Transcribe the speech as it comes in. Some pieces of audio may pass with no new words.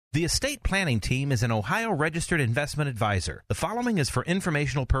The estate planning team is an Ohio registered investment advisor. The following is for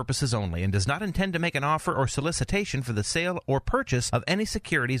informational purposes only and does not intend to make an offer or solicitation for the sale or purchase of any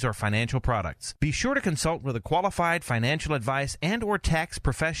securities or financial products. Be sure to consult with a qualified financial advice and or tax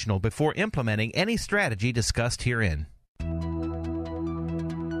professional before implementing any strategy discussed herein.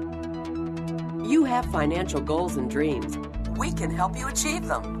 You have financial goals and dreams. We can help you achieve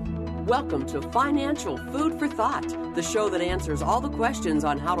them. Welcome to Financial Food for Thought, the show that answers all the questions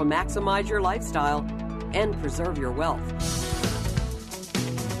on how to maximize your lifestyle and preserve your wealth.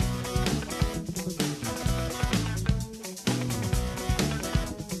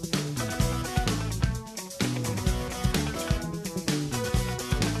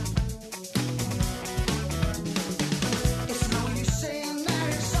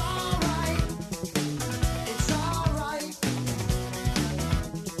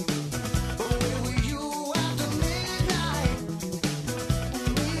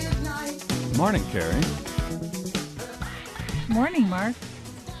 Morning, Carrie. Morning, Mark.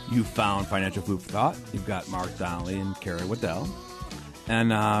 You found Financial Food for Thought. You've got Mark Donnelly and Carrie Waddell.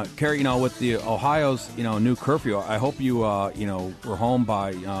 And, Carrie, with the Ohio's, new curfew, I hope you, were home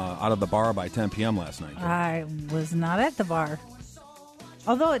by, out of the bar by 10 p.m. last night. I was not at the bar.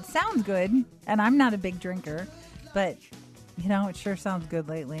 Although it sounds good, and I'm not a big drinker, but, it sure sounds good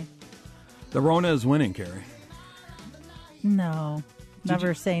lately. The Rona is winning, Carrie. No.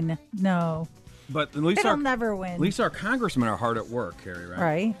 Never say no. But at least It'll never win. At least our congressmen are hard at work, Carrie, right?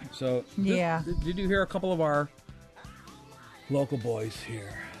 Right. So, yeah. Did you hear a couple of our local boys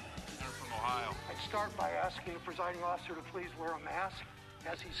here? They're from Ohio. I'd start by asking the presiding officer to please wear a mask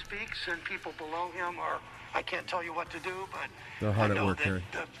as he speaks, and people below him are, I can't tell you what to do, but they're hard at work, Carrie.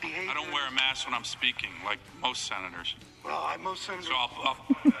 I don't wear a mask when I'm speaking, like most senators. Well, most senators... So I'll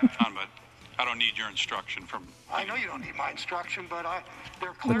but I don't need your instruction from... I know you don't need my instruction, but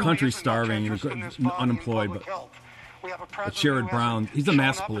there clearly the country's isn't much starving, interest in this body unemployed, in public health. We have a president Sherrod who Brown, hasn't he's a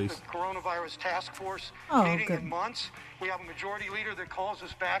mask shown up police. at the coronavirus task force meeting in months. We have a majority leader that calls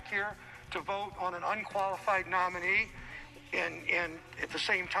us back here to vote on an unqualified nominee, and at the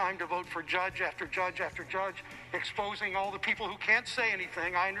same time to vote for judge after judge after judge, exposing all the people who can't say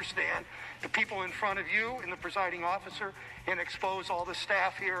anything. I understand the people in front of you and the presiding officer, and expose all the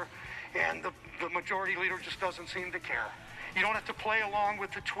staff here. And the majority leader just doesn't seem to care. You don't have to play along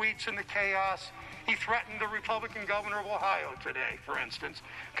with the tweets and the chaos. He threatened the Republican governor of Ohio today, for instance,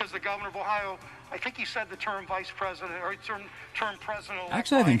 because the governor of Ohio, I think he said the term vice president or term president.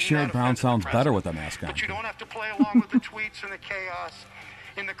 Actually, I think Sherrod Brown sounds better with a mask on. But you don't have to play along with the tweets and the chaos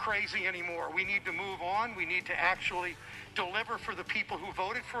and the crazy anymore. We need to move on. We need to actually deliver for the people who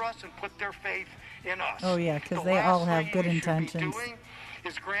voted for us and put their faith in us. Oh, yeah, because they all have good intentions.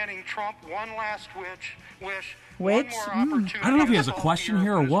 Is granting Trump one last wish. Which? One more opportunity. I don't know if he has a question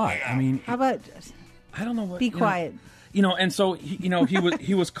here or what. I mean, how about? I don't know what. Be quiet. And so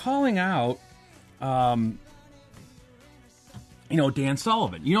he was calling out, Dan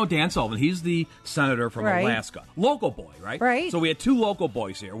Sullivan. Dan Sullivan. He's the senator from Alaska, local boy, right? Right. So we had two local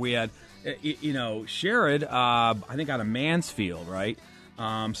boys here. We had, Sherrod, I think out of Mansfield, right?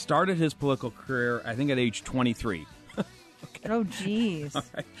 Started his political career, I think, at age 23. Oh, geez.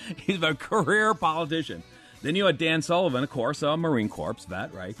 Right. He's a career politician. Then you had Dan Sullivan, of course, a Marine Corps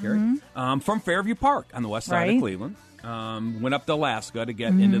vet, right, Carrie? Mm-hmm. From Fairview Park on the west side of Cleveland. Went up to Alaska to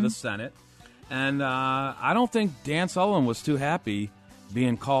get into the Senate. And I don't think Dan Sullivan was too happy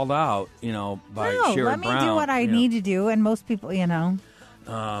being called out, by Sherrod Brown. Let me do what I need to do, and most people, I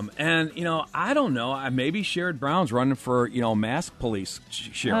don't know. Maybe Sherrod Brown's running for, mask police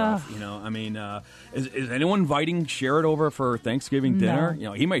sheriff. Is anyone inviting Sherrod over for Thanksgiving dinner?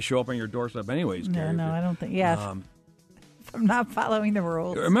 No. He might show up on your doorstep anyways. No, I don't think. Yes, I'm not following the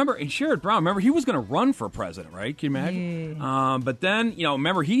rules. Remember, and Sherrod Brown. Remember, he was going to run for president, right? Can you imagine? Yeah. But then,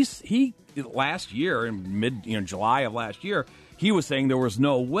 remember, he last year in July of last year, he was saying there was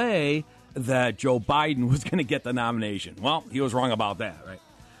no way that Joe Biden was going to get the nomination. Well, he was wrong about that, right?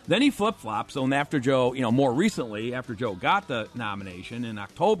 Then he flip-flopped. So after Joe, more recently, after Joe got the nomination in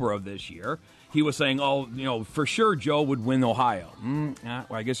October of this year, he was saying, for sure Joe would win Ohio. Well,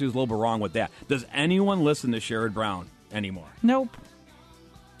 I guess he was a little bit wrong with that. Does anyone listen to Sherrod Brown anymore? Nope.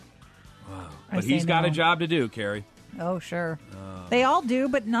 Wow. But he's got a job to do, Carrie. Oh, sure. They all do,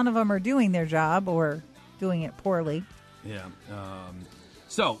 but none of them are doing their job or doing it poorly. Yeah.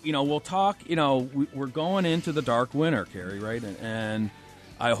 So, we'll talk, we're going into the dark winter, Carrie, right? And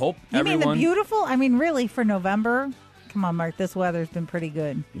I hope everyone... You mean the beautiful? Really, for November? Come on, Mark, this weather's been pretty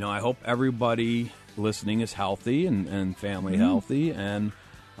good. I hope everybody listening is healthy and family healthy and,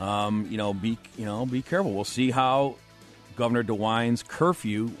 be careful. We'll see how Governor DeWine's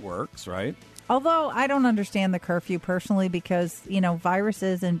curfew works, right? Although I don't understand the curfew personally because,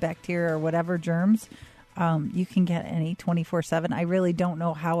 viruses and bacteria or whatever germs, you can get any 24/7. I really don't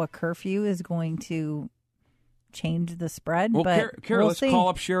know how a curfew is going to change the spread. Well, but Kara, let's see. call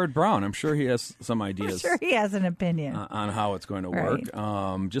up Sherrod Brown. I'm sure he has some I'm ideas. sure he has an opinion On how it's going to work.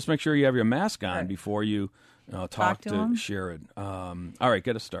 Right. Just make sure you have your mask on before you talk to him. Sherrod. All right,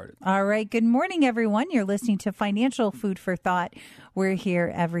 get us started. All right. Good morning, everyone. You're listening to Financial Food for Thought. We're here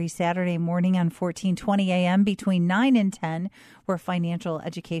every Saturday morning on 1420 a.m. between 9 and 10. We're a financial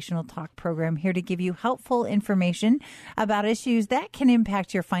educational talk program here to give you helpful information about issues that can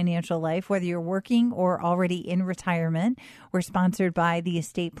impact your financial life, whether you're working or already in retirement. We're sponsored by the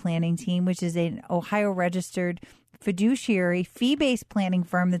Estate Planning Team, which is an Ohio registered fiduciary fee-based planning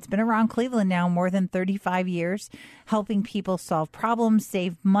firm that's been around Cleveland now more than 35 years, helping people solve problems,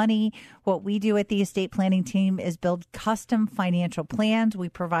 save money. What we do at the Estate Planning Team is build custom financial plans. We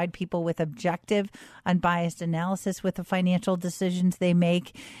provide people with objective, unbiased analysis with the financial decisions they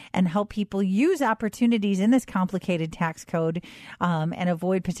make and help people use opportunities in this complicated tax code and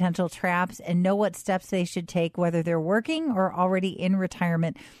avoid potential traps and know what steps they should take, whether they're working or already in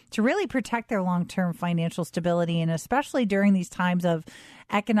retirement, to really protect their long-term financial stability, and especially during these times of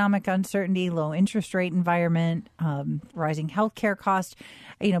economic uncertainty, low interest rate environment, rising healthcare costs.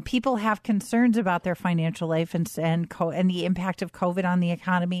 People have concerns about their financial life and the impact of COVID on the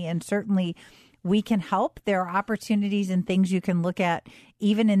economy, and certainly we can help. There are opportunities and things you can look at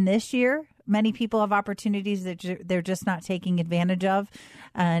even in this year. Many people have opportunities that they're just not taking advantage of.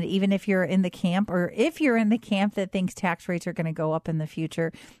 And even if you're in the camp that thinks tax rates are going to go up in the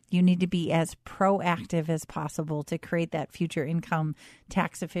future, you need to be as proactive as possible to create that future income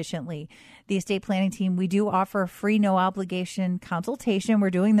tax efficiently. The Estate Planning Team, we do offer a free, no obligation consultation. We're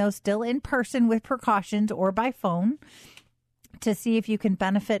doing those still in person with precautions or by phone, to see if you can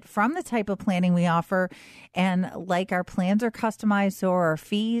benefit from the type of planning we offer. And like our plans are customized, so are our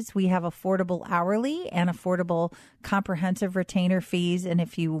fees. We have affordable hourly and affordable comprehensive retainer fees. And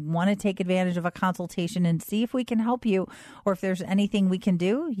if you want to take advantage of a consultation and see if we can help you, or if there's anything we can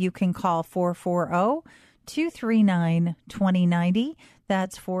do, you can call 440-239-2090.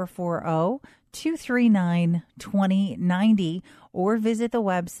 That's 440-239-2090, or visit the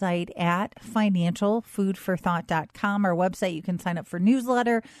website at financialfoodforthought.com. Our website, you can sign up for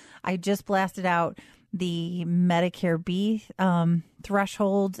newsletter. I just blasted out the Medicare B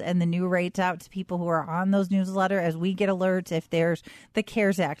thresholds and the new rates out to people who are on those newsletter as we get alerts. If there's the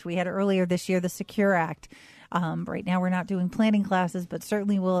CARES Act, we had earlier this year the Secure Act. Right now we're not doing planning classes, but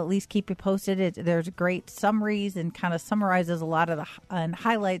certainly we'll at least keep you posted. There's great summaries and kind of summarizes a lot of and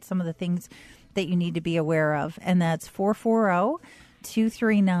highlights some of the things that you need to be aware of. And that's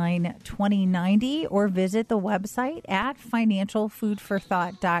 440-239-2090, or visit the website at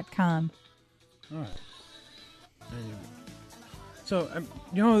financialfoodforthought.com. All right. So,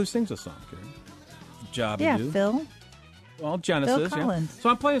 there's things to song, Karen. Job yeah, to do. Phil. Well, Genesis. Phil Collins. Yeah. So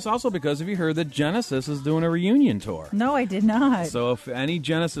I'm playing this also because have you heard that Genesis is doing a reunion tour? No, I did not. So if any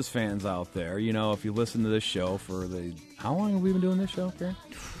Genesis fans out there, if you listen to this show how long have we been doing this show, Karen?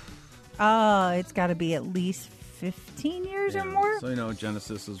 It's got to be at least 15 years or more. So,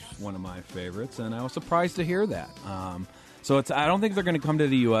 Genesis is one of my favorites, and I was surprised to hear that. So I don't think they're going to come to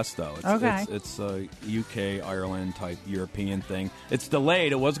the U.S., though. It's a UK, Ireland type European thing. It's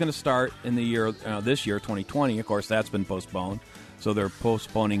delayed. It was going to start in the year, this year, 2020. Of course, that's been postponed. So they're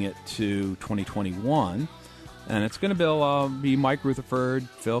postponing it to 2021. And it's going to be Mike Rutherford,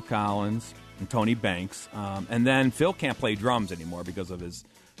 Phil Collins, and Tony Banks. And then Phil can't play drums anymore because of his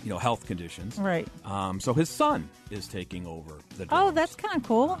health conditions. Right. So his son is taking over the drums. Oh, that's kind of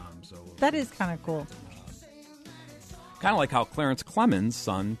cool. That is kind of cool. Kind of like how Clarence Clemens'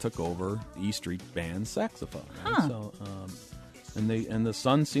 son took over the E Street Band's saxophone. Right? Huh. So, and the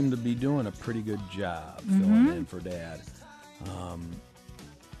son seemed to be doing a pretty good job filling in for Dad.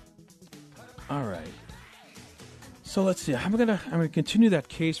 All right. So let's see. I'm gonna continue that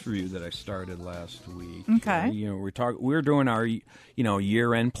case review that I started last week. Okay. We're doing our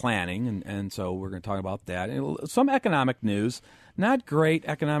year-end planning, and so we're going to talk about that. And some economic news. Not great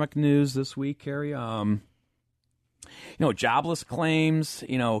economic news this week, Carrie. Jobless claims,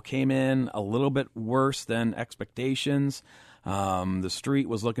 came in a little bit worse than expectations. The street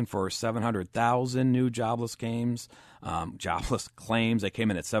was looking for 700,000 new jobless claims. They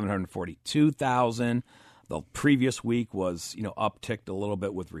came in at 742,000. The previous week was, upticked a little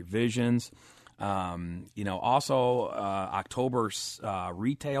bit with revisions. Also October's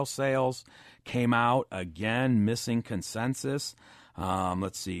retail sales came out, again, missing consensus.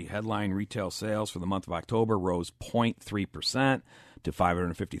 Let's see. Headline retail sales for the month of October rose 0.3% to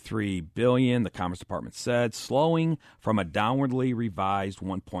 $553 billion, the Commerce Department said, slowing from a downwardly revised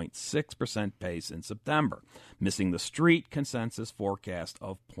 1.6% pace in September, missing the street consensus forecast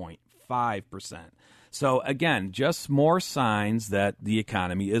of 0.5%. So, again, just more signs that the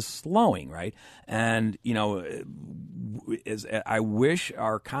economy is slowing, right? And, I wish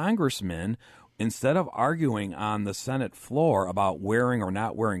our congressmen, instead of arguing on the Senate floor about wearing or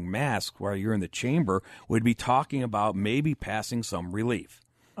not wearing masks while you're in the chamber, would be talking about maybe passing some relief.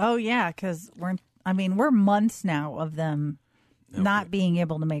 Oh, yeah, because we're months now of them not being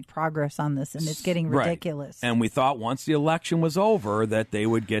able to make progress on this, and it's getting ridiculous. Right. And we thought once the election was over that they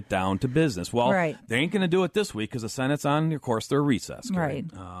would get down to business. Well, they ain't going to do it this week because the Senate's on, of course, their recess. Right.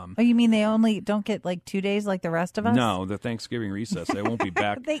 You mean they only don't get 2 days like the rest of us? No, the Thanksgiving recess. They won't be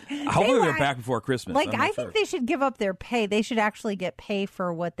back. Hopefully they're back before Christmas. I think they should give up their pay. They should actually get pay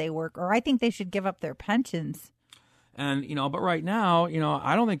for what they work, or I think they should give up their pensions. And, but right now,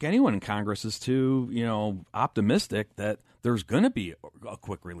 I don't think anyone in Congress is too, optimistic that there's going to be a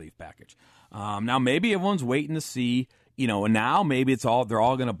quick relief package. Now, maybe everyone's waiting to see, and now maybe they're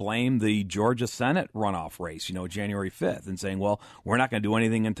all going to blame the Georgia Senate runoff race, January 5th, and saying, well, we're not going to do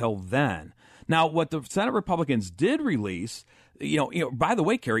anything until then. Now, what the Senate Republicans did release, by the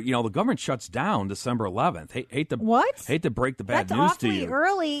way, Carrie, the government shuts down December 11th. Hate to break the bad news to you. That's awfully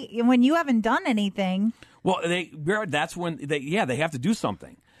early when you haven't done anything. Well, that's when they have to do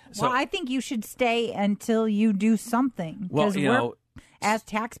something. So, I think you should stay until you do something. Because as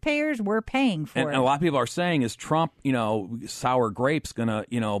taxpayers, we're paying for it. And a lot of people are saying, is Trump, sour grapes going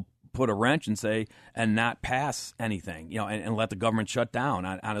to, put a wrench and not pass anything, and let the government shut down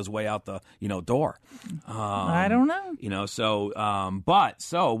on his way out the, door. I don't know.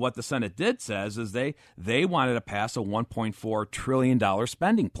 So what the Senate did says is they wanted to pass a $1.4 trillion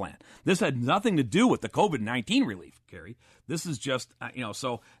spending plan. This had nothing to do with the COVID-19 relief, Carrie. This is just,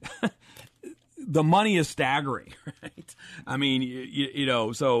 so the money is staggering, right? I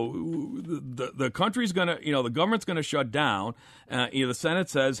mean, so the country's going to, the government's going to shut down. The Senate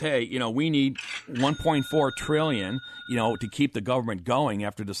says, hey, we need $1.4 trillion, to keep the government going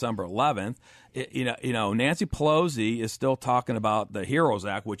after December 11th. Nancy Pelosi is still talking about the HEROES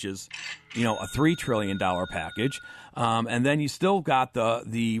Act, which is, a $3 trillion package. And then you still got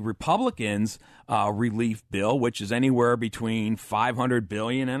the Republicans' relief bill, which is anywhere between $500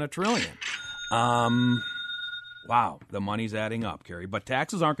 billion and $1 trillion. Wow, the money's adding up, Carrie. But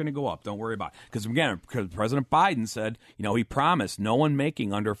taxes aren't going to go up. Don't worry about it. Because President Biden said, he promised no one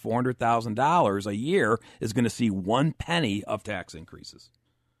making under $400,000 a year is going to see 1 penny of tax increases.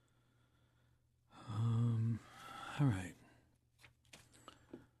 All right.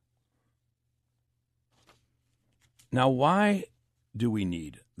 Now, why do we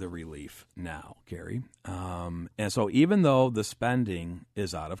need the relief now, Carrie? And so even though the spending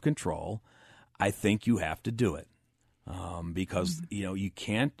is out of control, I think you have to do it because, you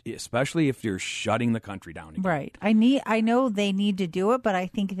can't, especially if you're shutting the country down again. Right. I know they need to do it, but I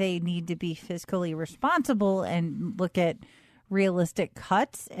think they need to be fiscally responsible and look at realistic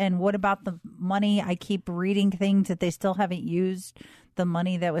cuts. And what about the money? I keep reading things that they still haven't used. The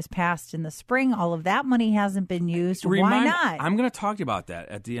money that was passed in the spring, all of that money hasn't been used. Why not? I'm going to talk to you about that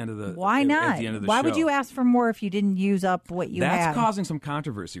at the end of the. Why not? At the end of the Why show. would you ask for more if you didn't use up what you had? That's causing some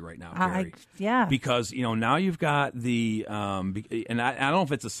controversy right now, Gary. Yeah. Because now you've got the and I don't know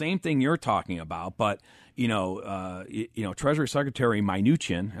if it's the same thing you're talking about, but Treasury Secretary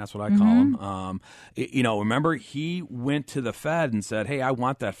Mnuchin, that's what I call him. Remember he went to the Fed and said, "Hey, I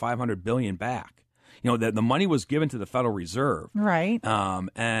want that $500 billion back." That the money was given to the Federal Reserve. Right.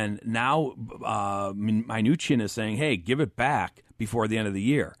 And now Mnuchin is saying, hey, give it back before the end of the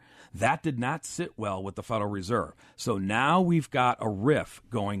year. That did not sit well with the Federal Reserve. So now we've got a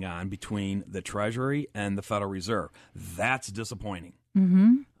rift going on between the Treasury and the Federal Reserve. That's disappointing.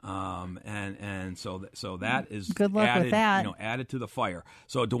 Mm-hmm. And so that is good luck added, with that. Added to the fire.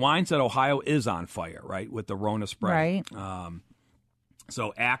 So DeWine said Ohio is on fire, right, with the Rona spread. Right.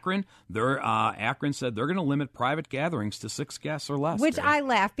 So Akron said they're going to limit private gatherings to 6 guests or less. Which I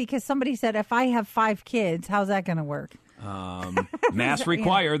laugh because somebody said, if I have 5 kids, how's that going to work? Mask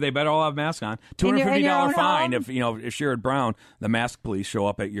required. They better all have masks on. $250 fine if Sherrod Brown, the mask police, show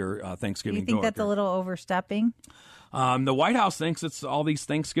up at your Thanksgiving. You think that's a little overstepping? The White House thinks it's all these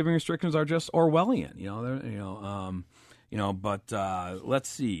Thanksgiving restrictions are just Orwellian. But let's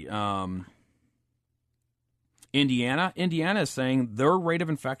see. Indiana is saying their rate of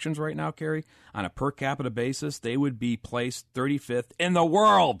infections right now, Carrie, on a per capita basis, they would be placed 35th in the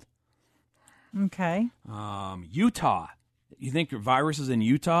world. Okay. Utah You think viruses in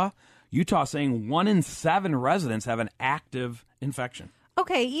Utah? Utah saying 1 in 7 residents have an active infection.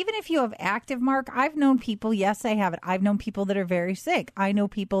 Okay, even if you have active, Mark, I've known people, yes, I have it. I've known people that are very sick. I know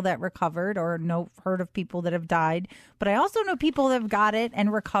people that recovered or heard of people that have died, but I also know people that have got it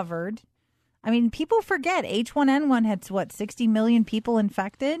and recovered. I mean, people forget H1N1 had, 60 million people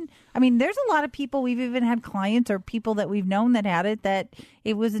infected? I mean, there's a lot of people, we've even had clients or people that we've known that had it, that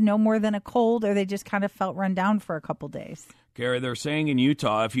it was no more than a cold or they just kind of felt run down for a couple days. Gary, they're saying in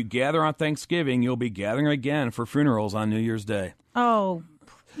Utah, if you gather on Thanksgiving, you'll be gathering again for funerals on New Year's Day. Oh,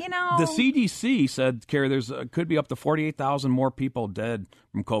 The CDC said, Carrie, there's could be up to 48,000 more people dead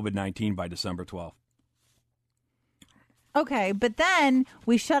from COVID-19 by December 12th. Okay, but then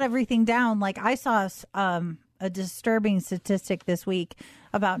we shut everything down. Like I saw a disturbing statistic this week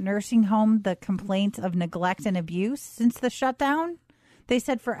about nursing home, the complaints of neglect and abuse since the shutdown. They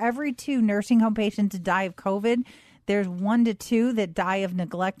said for every 2 nursing home patients that die of COVID, there's 1 to 2 that die of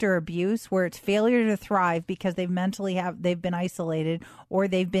neglect or abuse, where it's failure to thrive because they've been isolated or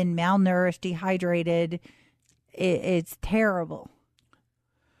they've been malnourished, dehydrated. It's terrible.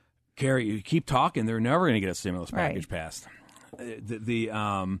 Carrie, you keep talking. They're never going to get a stimulus package passed.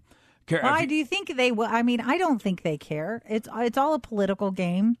 Why do you think they will? I mean, I don't think they care. It's all a political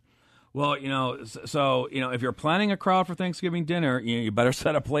game. Well, so if you're planning a crowd for Thanksgiving dinner, you better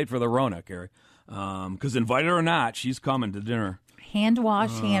set a plate for the Rona, Carrie. Because invited or not, she's coming to dinner. Hand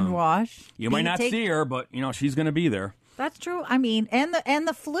wash. You might not see her, but she's going to be there. That's true. I mean, and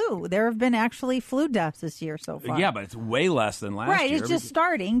the flu. There have been actually flu deaths this year so far. Yeah, but it's way less than last year. Right, it's just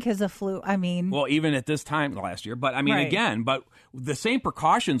starting because of flu. I mean, well, even at this time last year. But I mean, again, but the same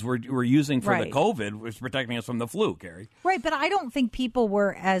precautions we're using for the COVID was protecting us from the flu, Carrie. Right, but I don't think people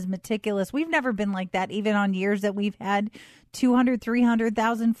were as meticulous. We've never been like that, even on years that we've had 200,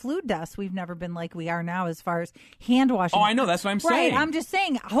 300,000 flu deaths. We've never been like we are now as far as hand washing. Oh, I know. That's what I'm saying. Right. I'm just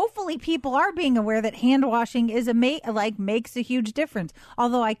saying, hopefully people are being aware that hand washing is makes a huge difference.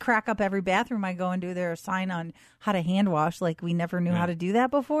 Although I crack up every bathroom I go into, there's a sign on how to hand wash. Like we never knew how to do that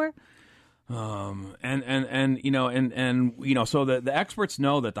before. So the experts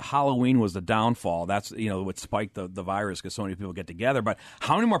know that the Halloween was the downfall. That's, what spiked the virus because so many people get together. But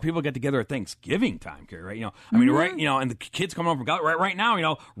how many more people get together at Thanksgiving time, Carrie? Right? And the kids coming over right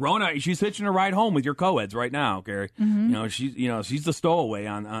now, Rona, she's hitching a ride home with your co-eds right now, Carrie. Mm-hmm. She's the stowaway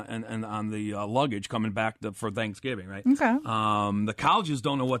on the luggage coming back for Thanksgiving, right? Okay. The colleges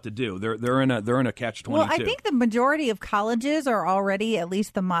don't know what to do. They're in a catch-22. Well, I think the majority of colleges are already, at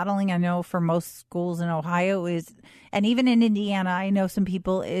least the modeling I know for most schools in Ohio is, and even in Indiana, I know some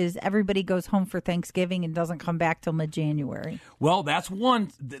people, is everybody goes home for Thanksgiving and doesn't come back till mid-January. Well, that's one.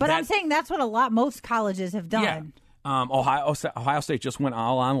 I'm saying that's what most colleges have done. Yeah. Ohio State just went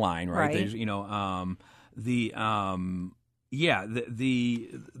all online, right? Right.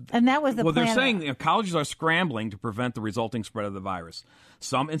 And that was the plan. Well, they're saying colleges are scrambling to prevent the resulting spread of the virus.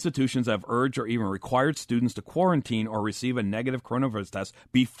 Some institutions have urged or even required students to quarantine or receive a negative coronavirus test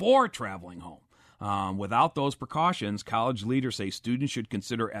before traveling home. Without those precautions, college leaders say students should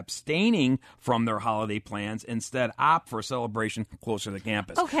consider abstaining from their holiday plans, instead opt for a celebration closer to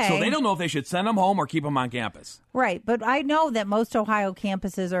campus. Okay. So they don't know if they should send them home or keep them on campus. Right, but I know that most Ohio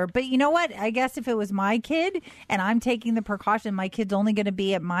campuses are, but you know what? I guess if it was my kid and I'm taking the precaution, my kid's only going to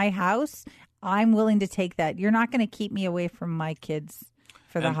be at my house, I'm willing to take that. You're not going to keep me away from my kids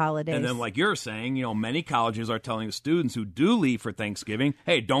for the holidays. And then, like you're saying, many colleges are telling the students who do leave for Thanksgiving,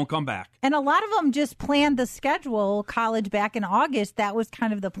 hey, don't come back. And a lot of them just planned the schedule, college back in August. That was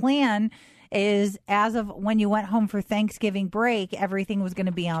kind of the plan, is as of when you went home for Thanksgiving break, everything was going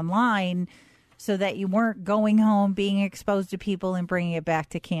to be online so that you weren't going home, being exposed to people, and bringing it back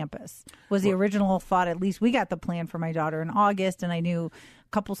to campus. Was the original thought. At least we got the plan for my daughter in August, and I knew a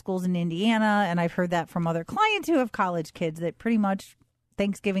couple schools in Indiana, and I've heard that from other clients who have college kids that pretty much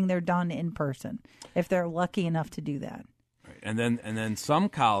Thanksgiving they're done in person if they're lucky enough to do that. Right. And then some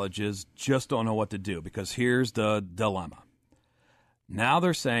colleges just don't know what to do, because here's the dilemma. Now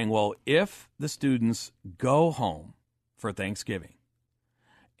they're saying, well, if the students go home for Thanksgiving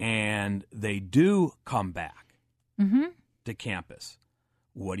and they do come back to campus,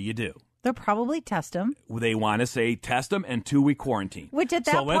 what do you do? They'll probably test them. They want to say test them and 2-week quarantine. Which at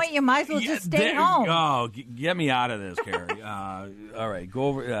that point, you might as well just stay home. Oh, get me out of this, Carrie. All right, go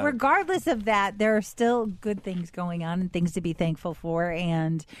over. Regardless of that, there are still good things going on and things to be thankful for,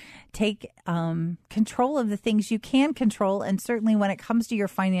 and take control of the things you can control. And certainly when it comes to your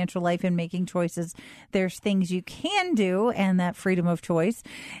financial life and making choices, there's things you can do, and that freedom of choice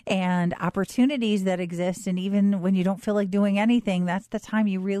and opportunities that exist. And even when you don't feel like doing anything, that's the time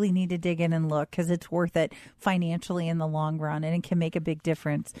you really need to dig dig in and look, because it's worth it financially in the long run, and it can make a big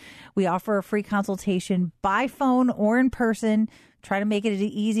difference. We offer a free consultation by phone or in person. Try to make it as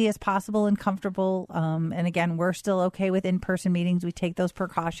easy as possible and comfortable. And again, we're still okay with in-person meetings. We take those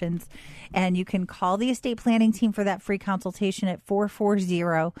precautions. And you can call the estate planning team for that free consultation at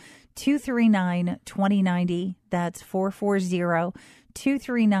 440-239-2090. That's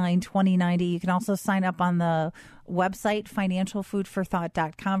 440-239-2090. You can also sign up on the website,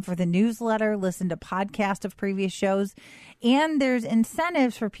 financialfoodforthought.com, for the newsletter, listen to podcasts of previous shows. And there's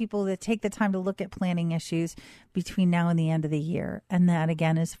incentives for people that take the time to look at planning issues between now and the end of the year. And that,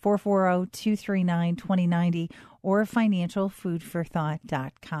 again, is 440-239-2090 or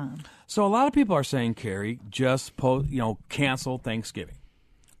financialfoodforthought.com. So a lot of people are saying, Carrie, just cancel Thanksgiving.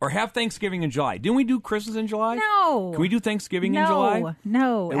 Or have Thanksgiving in July. Didn't we do Christmas in July? No. Can we do Thanksgiving in July?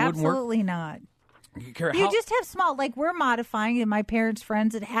 No, absolutely not. Carrie, you just have small, like we're modifying, and my parents'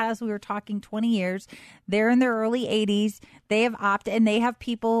 friends, it has, we were talking 20 years. They're in their early 80s. They have opted, and they have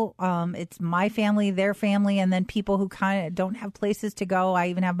people, it's my family, their family, and then people who kind of don't have places to go. I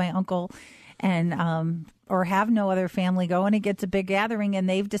even have my uncle and or have no other family go, and it gets a big gathering, and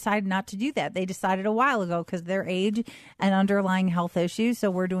they've decided not to do that. They decided a while ago because their age and underlying health issues,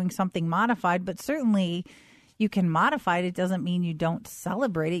 so we're doing something modified, but certainly you can modify it. It doesn't mean you don't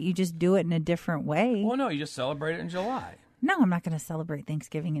celebrate it. You just do it in a different way. Well, no, you just celebrate it in July. No, I'm not going to celebrate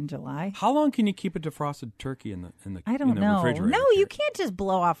Thanksgiving in July. How long can you keep a defrosted turkey in the I don't know. refrigerator? No, you can't just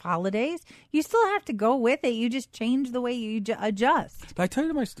blow off holidays. You still have to go with it. You just change the way you adjust. Did I tell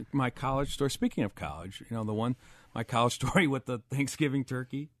you my college story? Speaking of college, my college story with the Thanksgiving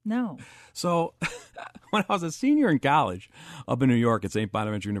turkey? No. So when I was a senior in college up in New York at St.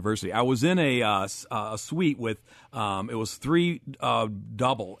 Bonaventure University, I was in a suite with, it was three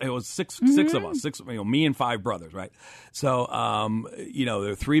double. It was six of us, me and five brothers, right? So,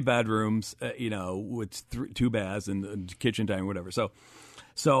 there are 3 bedrooms, with 2 baths and kitchen, dining, whatever. So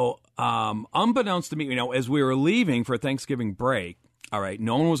unbeknownst to me, as we were leaving for Thanksgiving break, all right,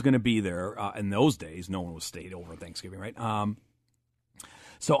 no one was going to be there. In those days, no one was stayed over Thanksgiving, right?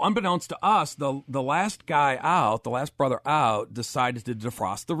 So unbeknownst to us, the last guy out, the last brother out, decided to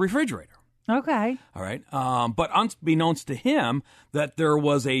defrost the refrigerator. Okay. All right. But unbeknownst to him, that there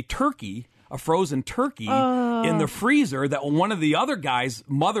was a frozen turkey in the freezer that one of the other guys'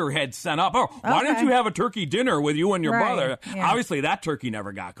 mother had sent up. Oh, why didn't you have a turkey dinner with you and your brother? Yeah. Obviously, that turkey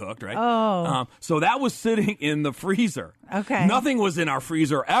never got cooked, right? Oh. So that was sitting in the freezer. Okay. Nothing was in our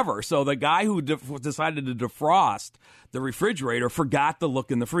freezer ever. So the guy who decided to defrost the refrigerator forgot to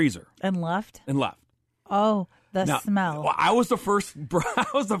look in the freezer. And left? Oh. The smell. Well, I was the first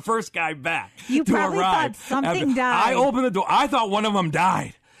guy back. You to probably arrive. thought something died. I opened the door. I thought one of them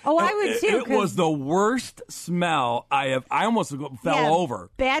died. Oh, I would too. It was the worst smell I almost fell over.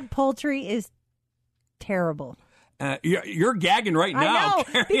 Bad poultry is terrible. You're gagging right now.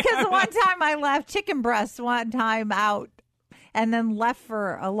 I know, because one time I left chicken breasts out and then left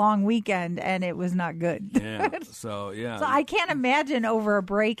for a long weekend, and it was not good. Yeah. So I can't imagine over a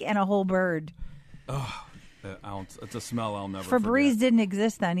break and a whole bird. Oh, it's a smell I'll never Febreze forget. didn't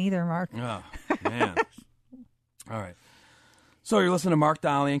exist then either, Mark. Oh, man. All right. So you're listening to Mark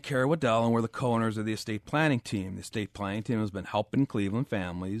Dolly and Carrie Waddell, and we're the co-owners of the estate planning team. The estate planning team has been helping Cleveland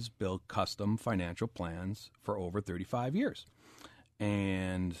families build custom financial plans for over 35 years.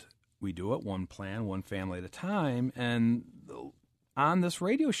 And we do it one plan, one family at a time. And on this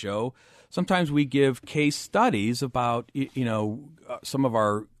radio show, sometimes we give case studies about, some of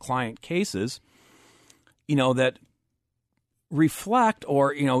our client cases, that reflect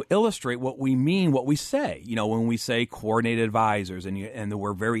or, illustrate what we mean, what we say, when we say coordinated advisors and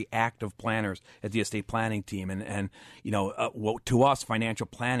we're very active planners at the estate planning team. And to us, financial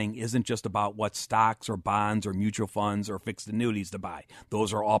planning isn't just about what stocks or bonds or mutual funds or fixed annuities to buy.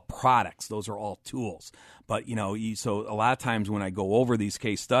 Those are all products. Those are all tools. But, so a lot of times when I go over these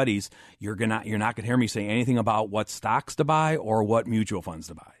case studies, you're not going to hear me say anything about what stocks to buy or what mutual funds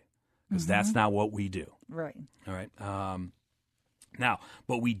to buy, because that's not what we do. Right. All right. Now,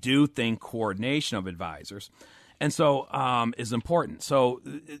 but we do think coordination of advisors, and so is important. So,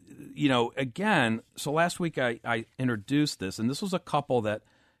 again, so last week I introduced this, and this was a couple that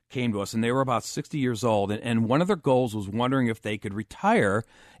came to us, and they were about 60 years old, and one of their goals was wondering if they could retire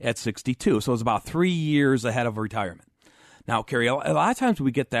at 62. So it was about 3 years ahead of retirement. Now, Carrie, a lot of times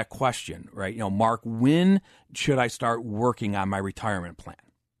we get that question, right? Mark, when should I start working on my retirement plan?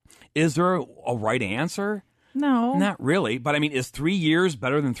 Is there a right answer? No. Not really. But, is 3 years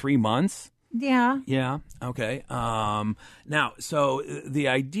better than 3 months? Yeah. Yeah. Okay. Now, so the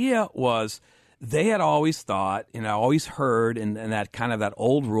idea was they had always thought, and I always heard, and that kind of that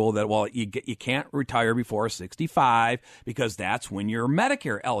old rule that, well, you can't retire before 65 because that's when your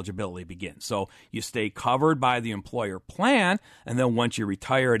Medicare eligibility begins. So you stay covered by the employer plan, and then once you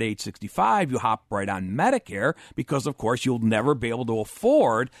retire at age 65, you hop right on Medicare because, of course, you'll never be able to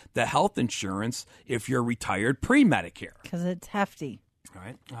afford the health insurance if you're retired pre-Medicare. Because it's hefty. All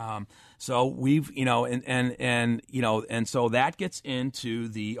right. So we've, and so that gets into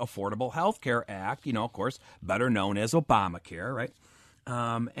the Affordable Health Care Act, of course, better known as Obamacare, right?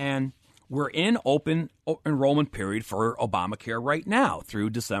 And we're in open enrollment period for Obamacare right now through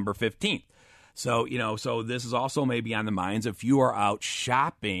December 15th. So, so this is also maybe on the minds if you are out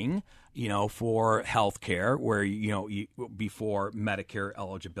shopping, for health care where, before Medicare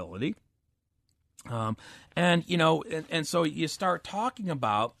eligibility. And so you start talking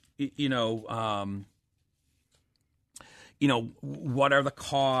about, what are the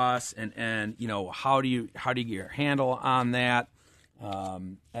costs and how do you get your handle on that?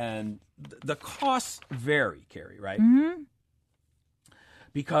 And the costs vary, Carrie, right? Mm-hmm.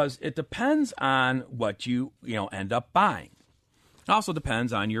 Because it depends on what you end up buying. It also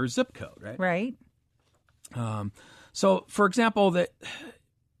depends on your zip code, right? Right. So, for example, that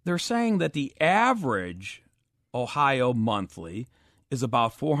they're saying that the average Ohio monthly is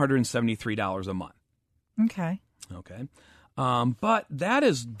about $473 a month. Okay. But that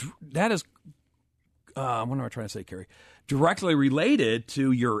is what am I trying to say, Carrie? Directly related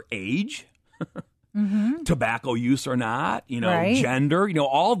to your age, mm-hmm. tobacco use or not, right. gender,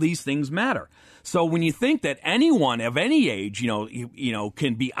 all these things matter. So when you think that anyone of any age,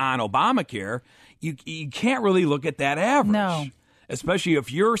 can be on Obamacare, you can't really look at that average. No. Especially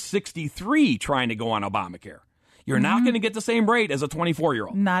if you're 63 trying to go on Obamacare. You're mm-hmm. not going to get the same rate as a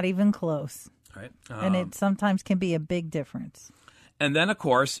 24-year-old. Not even close. Right. And it sometimes can be a big difference. And then, of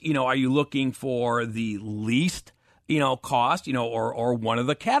course, are you looking for the least, cost, or one of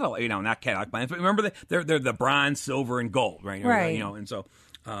the Cadillac, not Cadillac plans, but remember they're the bronze, silver, and gold, right? Right. And so,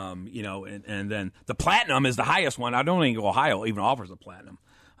 and then the platinum is the highest one. I don't think Ohio even offers a platinum.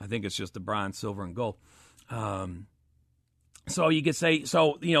 I think it's just the bronze, silver, and gold. So you could say,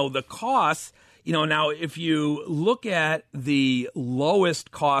 the costs, now if you look at the lowest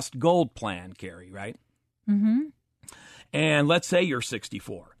cost gold plan, Carrie, right? Mm-hmm. And let's say you're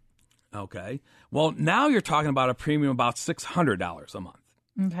 64. Okay. Well, now you're talking about a premium about $600 a month.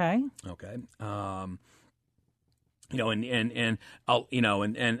 Okay. Okay. And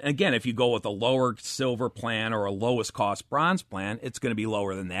again, if you go with a lower silver plan or a lowest cost bronze plan, it's going to be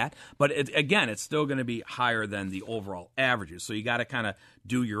lower than that. But it's still going to be higher than the overall averages. So you got to kind of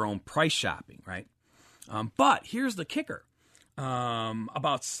do your own price shopping, right? But here's the kicker.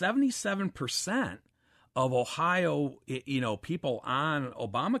 About 77% of Ohio, people on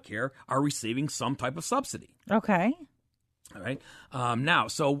Obamacare are receiving some type of subsidy. Okay. All right. Now,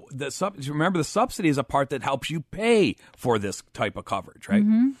 so remember, the subsidy is a part that helps you pay for this type of coverage, right?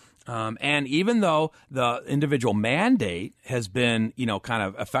 Mm-hmm. And even though the individual mandate has been, kind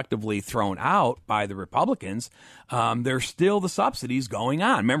of effectively thrown out by the Republicans, there's still the subsidies going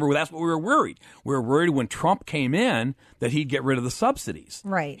on. Remember, that's what we were worried. We were worried when Trump came in that he'd get rid of the subsidies.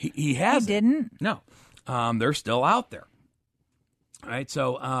 Right. He hasn't. He didn't? No. They're still out there. All right,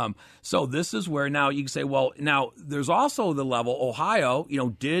 so this is where now you can say, well, now there's also the level Ohio,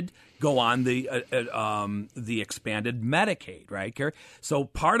 did go on the expanded Medicaid, right, Carrie? So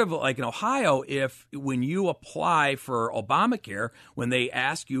part of it, like in Ohio, when you apply for Obamacare, when they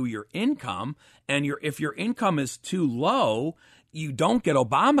ask you your income, and if your income is too low, you don't get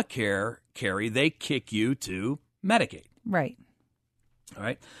Obamacare, Carrie. They kick you to Medicaid. Right. All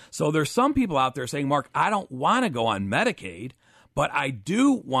right. So there's some people out there saying, Mark, I don't want to go on Medicaid, but I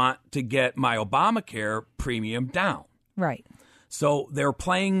do want to get my Obamacare premium down. Right. So they're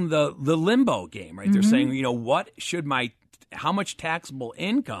playing the limbo game, right? Mm-hmm. They're saying, how much taxable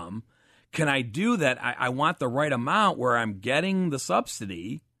income can I do that I want the right amount where I'm getting the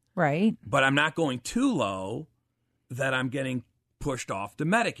subsidy, right? But I'm not going too low that I'm getting pushed off to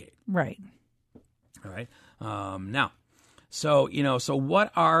Medicaid. Right. All right. Now, so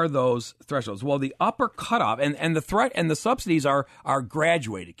what are those thresholds? Well, the upper cutoff and the subsidies are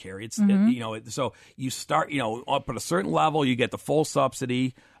graduated, Carrie. It's so you start up at a certain level, you get the full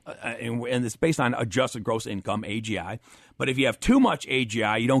subsidy, and it's based on adjusted gross income, AGI. But if you have too much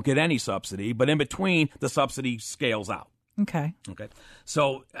AGI, you don't get any subsidy. But in between, the subsidy scales out. Okay.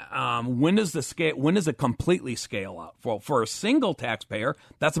 So when does it completely scale out? For a single taxpayer,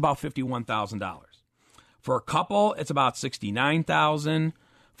 that's about $51,000. For a couple, it's about $69,000.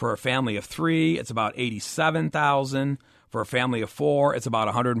 For a family of three, it's about $87,000. For a family of 4, it's about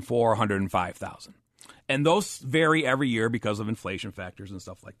 $104,000, $105,000. And those vary every year because of inflation factors and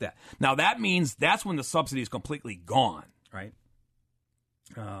stuff like that. Now, that means that's when the subsidy is completely gone, right?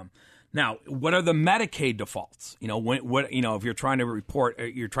 Now, what are the Medicaid defaults? If you're trying to report,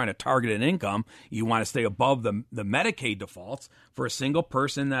 you're trying to target an income, you want to stay above the Medicaid defaults. For a single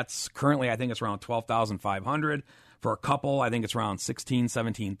person, that's currently, I think it's around $12,500. For a couple, I think it's around $16,000,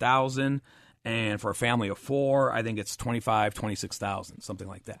 $17,000. And for a family of 4, I think it's $25,000, $26,000, something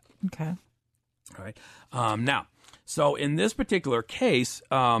like that. Okay. All right. Now, so in this particular case,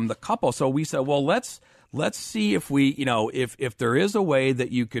 the couple, so we said, well, let's see if we, if there is a way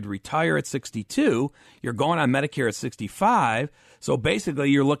that you could retire at 62, you're going on Medicare at 65. So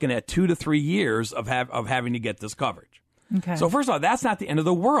basically you're looking at 2 to 3 years of having to get this coverage. Okay. So first of all, that's not the end of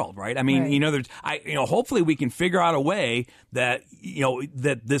the world, right? I mean, right. Hopefully we can figure out a way that,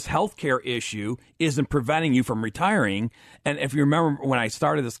 that this healthcare issue isn't preventing you from retiring. And if you remember when I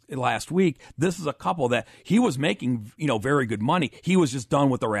started this last week, this is a couple that he was making, very good money. He was just done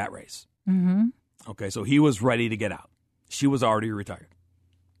with the rat race. Mm-hmm. Okay. So he was ready to get out. She was already retired.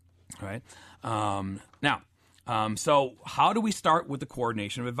 All right. So how do we start with the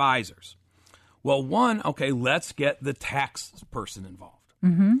coordination of advisors? Well, one, okay, let's get the tax person involved.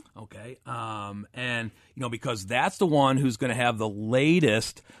 Mm-hmm. Okay. And, because that's the one who's going to have the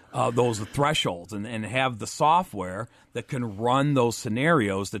latest those thresholds and have the software that can run those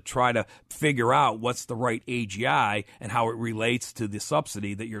scenarios to try to figure out what's the right AGI and how it relates to the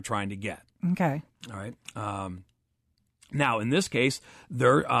subsidy that you're trying to get. Okay. All right. Now, in this case,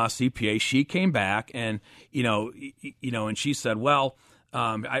 their CPA, she came back and, and she said, well,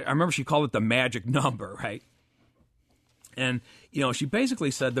 I remember she called it the magic number, right? And, she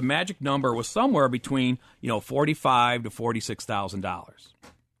basically said the magic number was somewhere between, $45,000 to $46,000.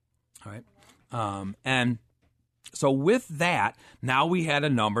 All right. And so with that, now we had a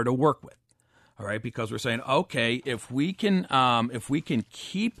number to work with. All right. Because we're saying, okay, if we can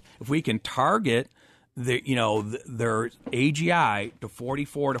target their AGI to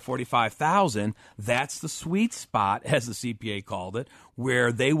 44 to 45,000, that's the sweet spot, as the CPA called it,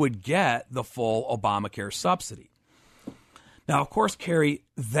 where they would get the full Obamacare subsidy. Now, of course, Carrie,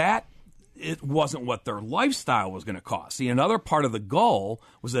 that it wasn't what their lifestyle was going to cost. See, another part of the goal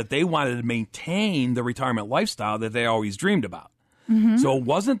was that they wanted to maintain the retirement lifestyle that they always dreamed about. Mm-hmm. So it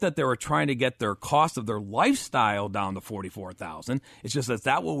wasn't that they were trying to get their cost of their lifestyle down to $44,000. It's just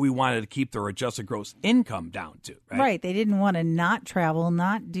that what we wanted to keep their adjusted gross income down to. Right? Right. They didn't want to not travel,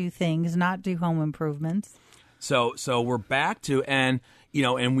 not do things, not do home improvements. So we're back to, and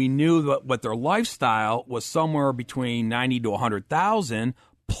we knew that what their lifestyle was somewhere between $90,000 to $100,000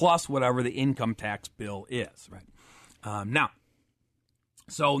 plus whatever the income tax bill is. Right.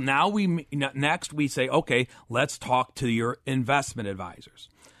 So now next we say, okay, let's talk to your investment advisors.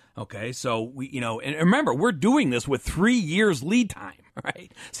 Okay, so we, and remember, we're doing this with 3 years lead time,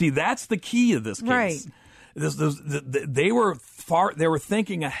 right? See, that's the key of this case. Right. They were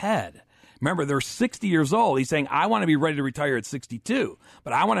thinking ahead. Remember, they're 60 years old. He's saying, I want to be ready to retire at 62,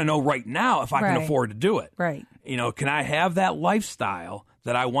 but I want to know right now if I can afford to do it. Right. Can I have that lifestyle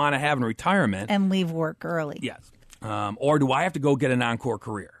that I want to have in retirement? And leave work early. Yes. Or do I have to go get an encore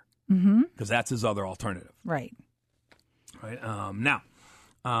career? Because that's his other alternative. Right. Right.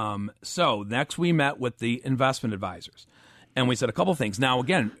 So next we met with the investment advisors, and we said a couple things. Now,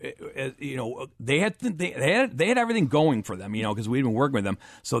 again, they had everything going for them, because we'd been working with them.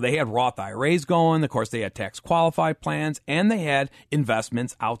 So they had Roth IRAs going. Of course, they had tax qualified plans, and they had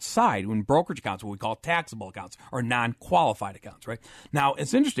investments outside in brokerage accounts, what we call taxable accounts or non-qualified accounts. Right. Now,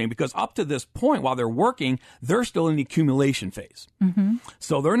 it's interesting because up to this point, while they're working, they're still in the accumulation phase. Mm-hmm.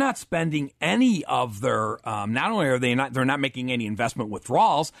 So they're not spending any of their. Not only are they're not making any investment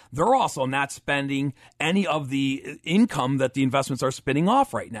withdrawals, they're also not spending any of the income that the investments are spinning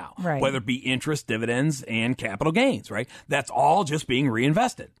off right now, right. Whether it be interest, dividends, and capital gains, right? That's all just being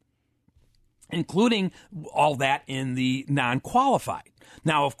reinvested, including all that in the non-qualified.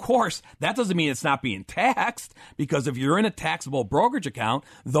 Now, of course, that doesn't mean it's not being taxed, because if you're in a taxable brokerage account,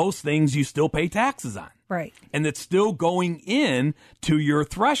 those things you still pay taxes on. Right. And it's still going in to your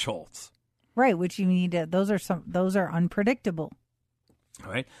thresholds. Right, which you need to, those are unpredictable.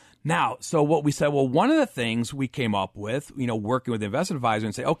 All right. Now, so what we said, well, one of the things we came up with, working with the investment advisor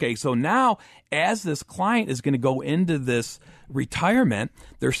and say, okay, so now as this client is going to go into this retirement,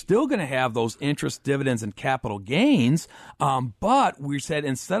 they're still going to have those interest, dividends, and capital gains. But we said,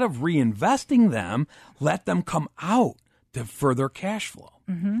 instead of reinvesting them, let them come out to further cash flow.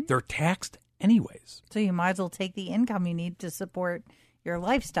 Mm-hmm. They're taxed anyways. So you might as well take the income you need to support your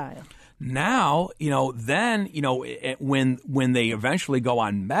lifestyle. Now, then, when they eventually go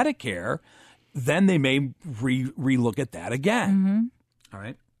on Medicare, then they may relook at that again. All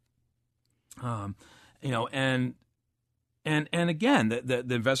right. And again, the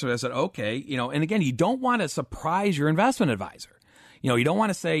investor has said, okay, and again, you don't want to surprise your investment advisor. You don't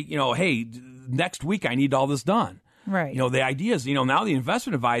want to say, hey, next week I need all this done. Right. The idea is, now the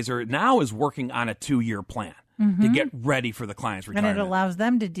investment advisor now is working on a 2-year plan to get ready for the client's retirement. And it allows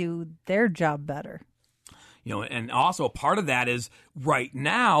them to do their job better. And also part of that is right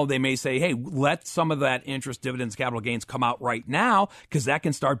now they may say, hey, let some of that interest, dividends, capital gains come out right now because that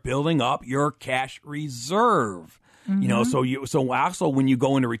can start building up your cash reserve. So also when you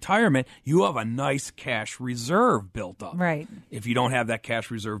go into retirement, you have a nice cash reserve built up. Right. If you don't have that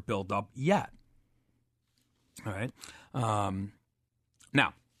cash reserve built up yet. All right.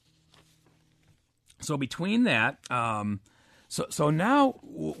 Now, so between that, so now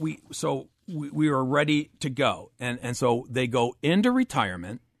we are ready to go, and so they go into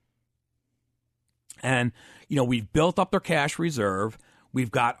retirement, and we've built up their cash reserve.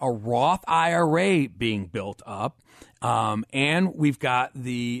 We've got a Roth IRA being built up, and we've got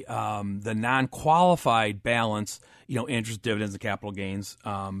the non-qualified balance, interest, dividends, and capital gains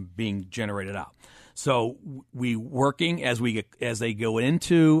being generated out. So we working as they went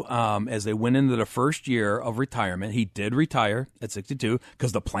into the first year of retirement. He did retire at 62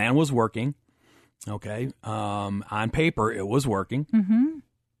 because the plan was working. Okay, on paper it was working.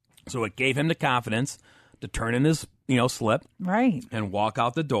 So it gave him the confidence to turn in his slip, right, and walk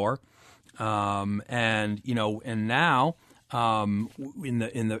out the door. And now in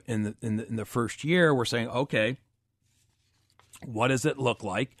the first year we're saying, okay, what does it look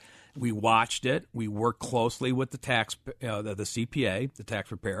like? We watched it. We worked closely with the tax, the CPA, the tax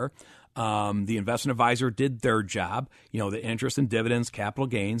preparer. The investment advisor did their job. The interest and dividends, capital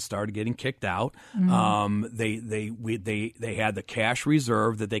gains started getting kicked out. They had the cash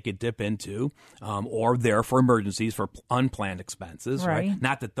reserve that they could dip into, or there for emergencies for unplanned expenses. Right.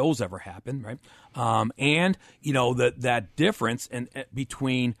 Not that those ever happen. Right. And that difference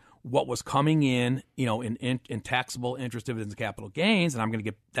between what was coming in, in taxable interest, dividends, and capital gains, and I'm going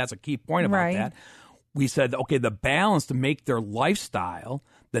to that's a key point about that. We said, okay, the balance to make their lifestyle.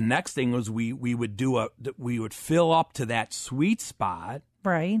 The next thing was we would fill up to that sweet spot,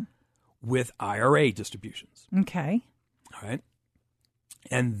 right, with IRA distributions. Okay, all right,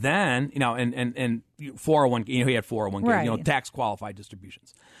 and then and 401, he had 401k, right, tax qualified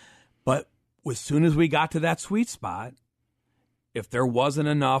distributions. But as soon as we got to that sweet spot, if there wasn't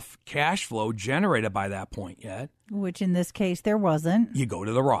enough cash flow generated by that point yet, which in this case there wasn't, you go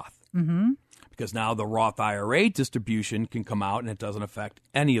to the Roth. Because now the Roth IRA distribution can come out and it doesn't affect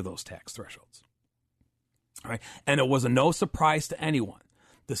any of those tax thresholds. All right. And it was no surprise to anyone.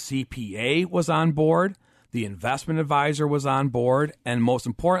 The CPA was on board, the investment advisor was on board, and most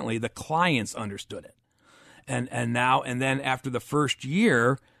importantly, the clients understood it. And then after the first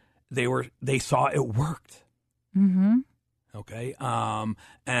year, they saw it worked. Okay.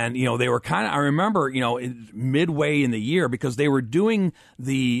 And, they were I remember, midway in the year, because they were doing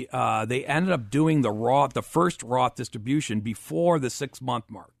they ended up doing the first Roth distribution before the 6-month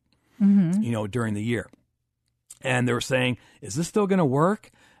mark, during the year. And they were saying, is this still going to work?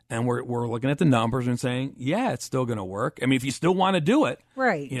 And we're looking at the numbers and saying, yeah, it's still going to work. I mean, if you still want to do it,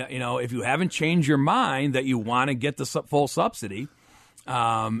 right. If you haven't changed your mind that you want to get the full subsidy,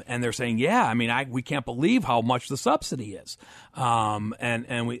 and they're saying, yeah, I mean, we can't believe how much the subsidy is.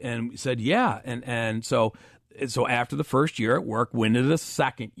 And we said, yeah. And so after the first year it worked, went into the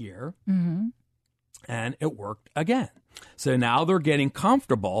second year, and it worked again. So now they're getting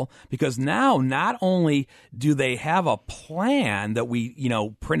comfortable because now not only do they have a plan that we,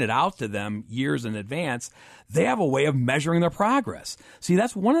 printed out to them years in advance, they have a way of measuring their progress. See,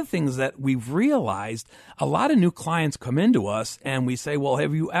 that's one of the things that we've realized. A lot of new clients come into us and we say, well,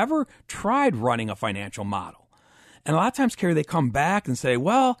 have you ever tried running a financial model? And a lot of times, Carrie, they come back and say,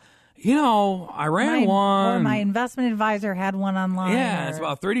 well, I ran one. Or my investment advisor had one online. Yeah, it's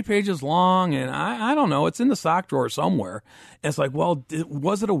about 30 pages long, and I don't know. It's in the sock drawer somewhere. And it's like, well,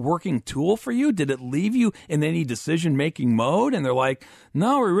 was it a working tool for you? Did it leave you in any decision-making mode? And they're like,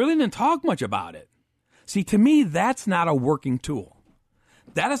 no, we really didn't talk much about it. See, to me, that's not a working tool.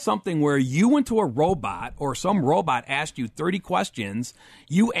 That is something where you went to a robot or some robot asked you 30 questions,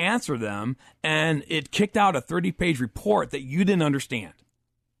 you answer them, and it kicked out a 30-page report that you didn't understand.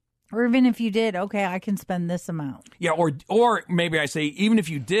 Or even if you did, okay, I can spend this amount. Yeah, or maybe I say, even if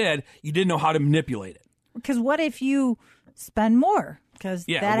you did, you didn't know how to manipulate it. Because what if you spend more because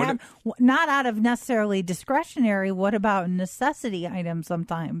not out of necessarily discretionary. What about necessity items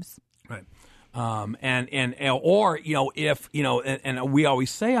sometimes? Right. Or if and we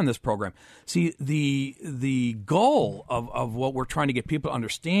always say on this program, see the goal of what we're trying to get people to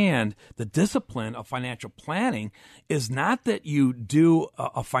understand, the discipline of financial planning, is not that you do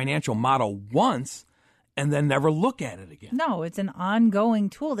a financial model once and then never look at it again. No, it's an ongoing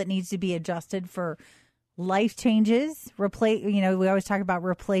tool that needs to be adjusted for life changes. We always talk about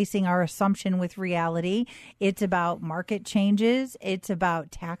replacing our assumption with reality. It's about market changes. It's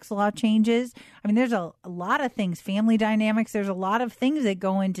about tax law changes. I mean, there's a lot of things, family dynamics. There's a lot of things that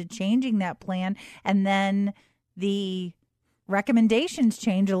go into changing that plan. And then the recommendations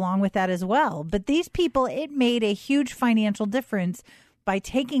change along with that as well. But these people, it made a huge financial difference by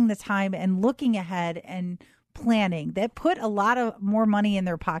taking the time and looking ahead and planning. That put a lot of more money in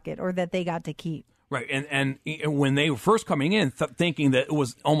their pocket, or that they got to keep. Right, and when they were first coming in, thinking that it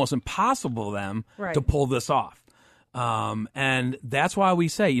was almost impossible for them to pull this off. And that's why we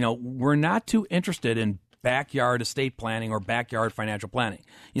say, we're not too interested in backyard estate planning or backyard financial planning.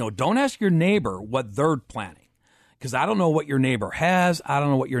 Don't ask your neighbor what they're planning, because I don't know what your neighbor has. I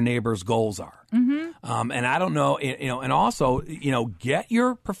don't know what your neighbor's goals are. Mm-hmm. And I don't know, and also, get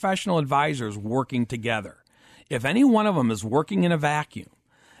your professional advisors working together. If any one of them is working in a vacuum,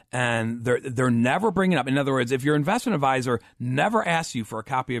 and they're never bringing up. In other words, if your investment advisor never asks you for a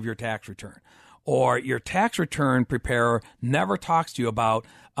copy of your tax return, or your tax return preparer never talks to you about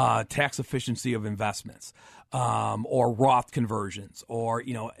tax efficiency of investments, or Roth conversions, or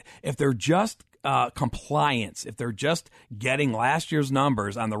if they're just compliance, if they're just getting last year's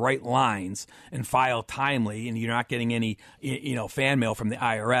numbers on the right lines and file timely, and you're not getting any fan mail from the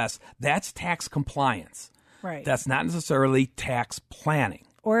IRS, that's tax compliance. Right. That's not necessarily tax planning.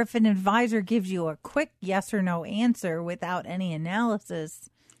 Or if an advisor gives you a quick yes or no answer without any analysis.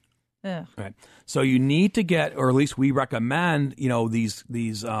 Ugh. Right. So you need to get, or at least we recommend,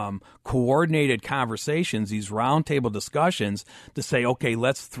 these coordinated conversations, these roundtable discussions, to say, okay,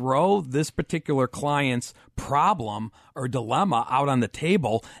 let's throw this particular client's problem or dilemma out on the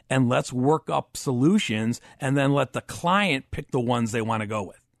table, and let's work up solutions, and then let the client pick the ones they want to go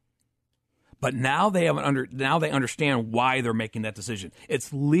with. But now they understand why they're making that decision.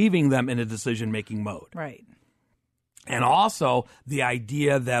 It's leaving them in a decision-making mode. Right. And also the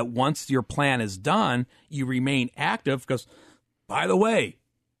idea that once your plan is done, you remain active because, by the way,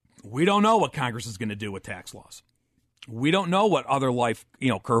 we don't know what Congress is going to do with tax laws. We don't know what other life,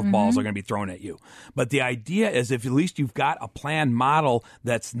 curveballs are going to be thrown at you. But the idea is, if at least you've got a plan model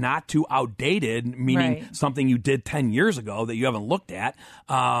that's not too outdated, meaning something you did 10 years ago that you haven't looked at,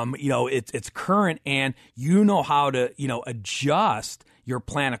 it's current, and you know how to, adjust your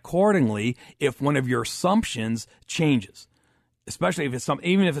plan accordingly if one of your assumptions changes, especially if it's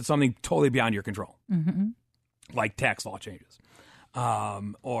even if it's something totally beyond your control, like tax law changes,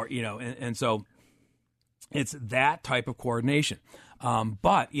 and so. It's that type of coordination. But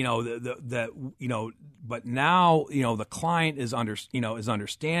but now, the client is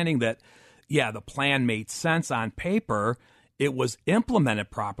understanding that, the plan made sense on paper. It was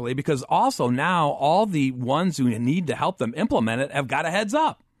implemented properly, because also now all the ones who need to help them implement it have got a heads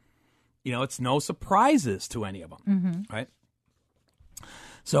up. It's no surprises to any of them, right?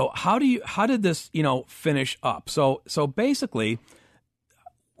 So how did this, finish up? So basically,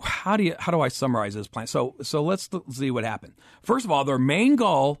 how do I summarize this plan? So let's see what happened. First of all, their main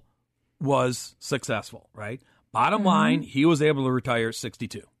goal was successful, right? Bottom line, he was able to retire at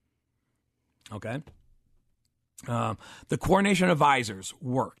 62. Okay. The coordination advisors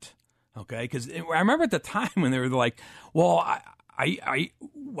worked. Okay. Because I remember at the time when they were like, well,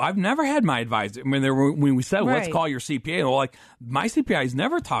 I've never had my advisor. When we said, let's call your CPA, and we're like, my CPA has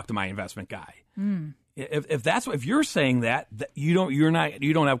never talked to my investment guy. If you're saying that you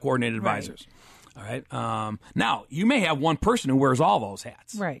don't have coordinated advisors, all right. Now you may have one person who wears all those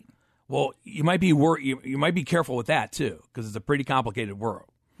hats, right? Well, you might be careful with that too, because it's a pretty complicated world,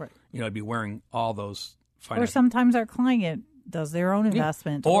 right? To be wearing all those. Or sometimes our client does their own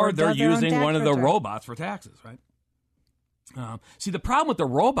investment, or they're using one of the robots for taxes, right? See, the problem with the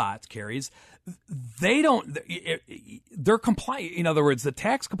robots, Carrie, is they're compliant. In other words, the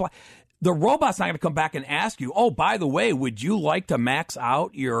tax compliant. The robot's not going to come back and ask you, oh, by the way, would you like to max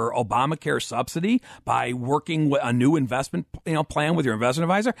out your Obamacare subsidy by working with a new investment plan with your investment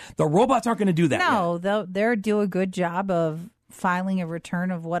advisor? The robots aren't going to do that. No, they'll do a good job of filing a return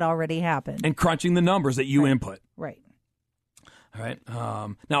of what already happened. And crunching the numbers that you input. Right. All right.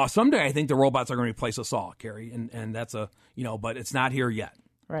 Now, someday I think the robots are going to replace us all, Carrie, and that's but it's not here yet.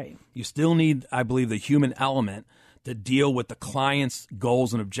 Right. You still need, I believe, the human element to deal with the client's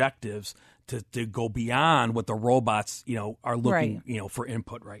goals and objectives to go beyond what the robots, are looking, for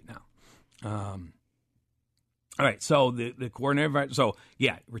input right now. All right, so the coordinator,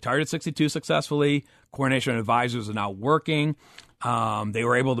 retired at 62 successfully. Coordination Advisors are now working. They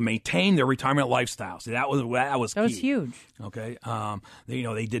were able to maintain their retirement lifestyle. See, that was key. Was huge. Okay,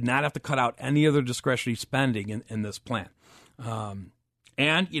 they did not have to cut out any of their discretionary spending in this plan.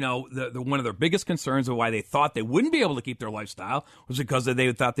 And one of their biggest concerns of why they thought they wouldn't be able to keep their lifestyle was because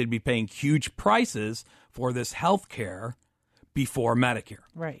they thought they'd be paying huge prices for this health care before Medicare.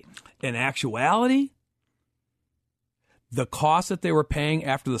 Right. In actuality, the cost that they were paying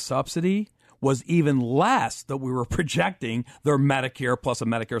after the subsidy was even less than we were projecting their Medicare plus a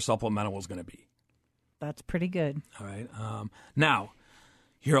Medicare supplemental was going to be. That's pretty good. All right. Now,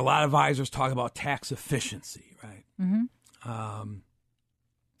 you hear a lot of advisors talk about tax efficiency, right? Mm-hmm.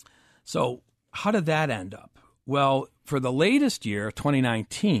 So how did that end up? Well, for the latest year,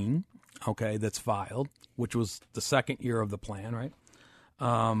 2019, that's filed, which was the second year of the plan, right?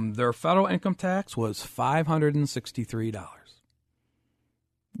 Their federal income tax was $563.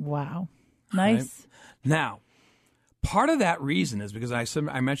 Wow. Nice. Right? Now, part of that reason is because I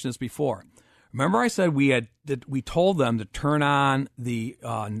mentioned this before. Remember I said we told them to turn off the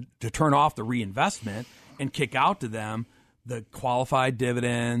reinvestment and kick out to them the qualified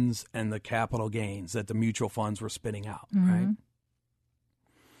dividends and the capital gains that the mutual funds were spitting out, right?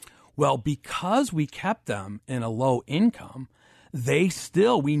 Well, because we kept them in a low income,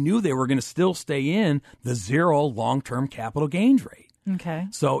 we knew they were going to still stay in the zero long-term capital gains rate. Okay.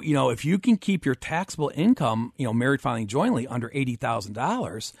 So, if you can keep your taxable income, married filing jointly under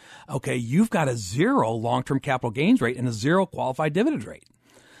 $80,000, you've got a zero long-term capital gains rate and a zero qualified dividend rate.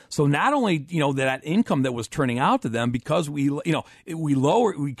 So not only, that income that was turning out to them because we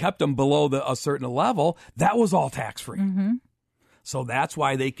kept them below a certain level, that was all tax-free. Mm-hmm. So that's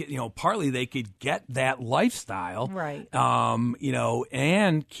why they could, partly they could get that lifestyle, right?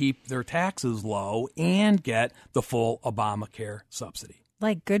 And keep their taxes low and get the full Obamacare subsidy.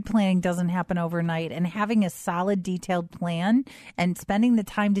 Like, good planning doesn't happen overnight, and having a solid, detailed plan and spending the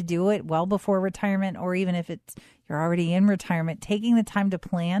time to do it well before retirement, or even if you're already in retirement, taking the time to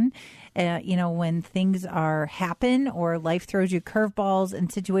plan, when things happen or life throws you curveballs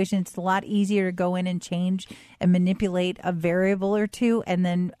and situations, it's a lot easier to go in and change and manipulate a variable or two and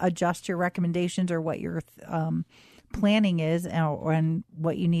then adjust your recommendations or what your planning is and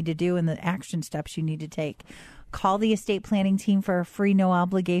what you need to do and the action steps you need to take. Call the estate planning team for a free, no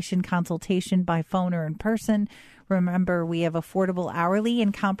obligation consultation by phone or in person. Remember, we have affordable hourly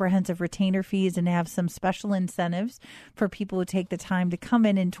and comprehensive retainer fees and have some special incentives for people who take the time to come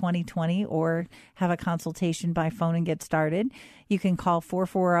in 2020 or have a consultation by phone and get started. You can call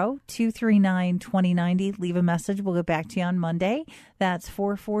 440-239-2090. Leave a message. We'll get back to you on Monday. That's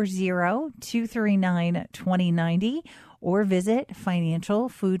 440-239-2090. Or visit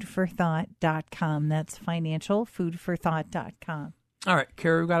financialfoodforthought.com. That's financialfoodforthought.com. All right,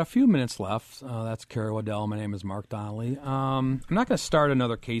 Carrie, we've got a few minutes left. That's Carrie Waddell. My name is Mark Donnelly. I'm not going to start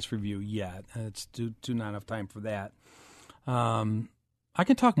another case review yet. It's not enough time for that. I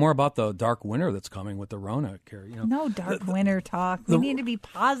can talk more about the dark winter that's coming with the Rona, Carrie. No dark winter talk. We need to be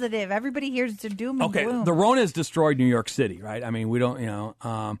positive. Everybody here's the doom and gloom. The Rona has destroyed New York City, right? I mean, we don't,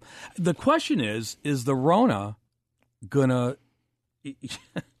 the question is the Rona gonna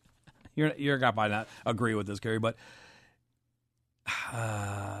you're gonna probably not agree with this, Carrie, but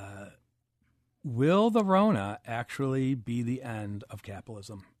will the Rona actually be the end of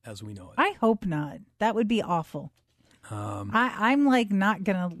capitalism as we know it? I hope not. That would be awful. I'm not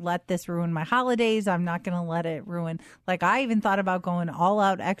gonna let this ruin my holidays. I'm not gonna let it ruin. I even thought about going all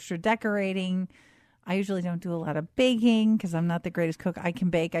out extra decorating. I usually don't do a lot of baking because I'm not the greatest cook. I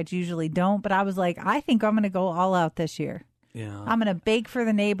can bake. I usually don't. But I was like, I think I'm going to go all out this year. Yeah. I'm going to bake for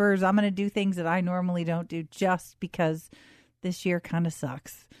the neighbors. I'm going to do things that I normally don't do just because this year kind of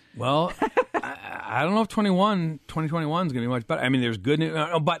sucks. Well, I don't know if 2021 is going to be much better. I mean, there's good news.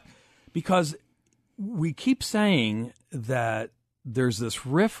 But because we keep saying that there's this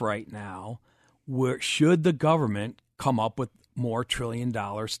riff right now where should the government come up with more $1 trillion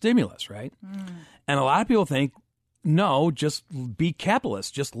stimulus, right? And a lot of people think, no, just be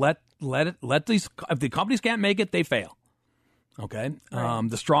capitalist. Just let these, if the companies can't make it, they fail. Okay? Right.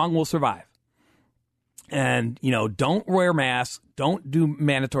 The strong will survive. And, don't wear masks. Don't do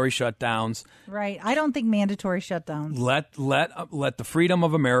mandatory shutdowns. Right. I don't think mandatory shutdowns. Let the freedom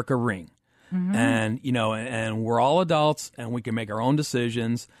of America ring. Mm-hmm. And, and we're all adults and we can make our own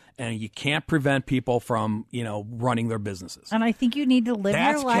decisions and you can't prevent people from, running their businesses. And I think you need to live your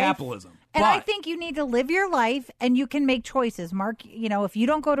life. That's capitalism. And I think you need to live your life and you can make choices. Mark, if you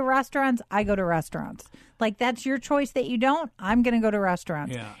don't go to restaurants, I go to restaurants. Like, that's your choice that you don't. I'm going to go to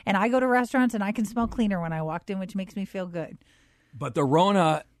restaurants. Yeah. And I go to restaurants and I can smell cleaner when I walked in, which makes me feel good. But the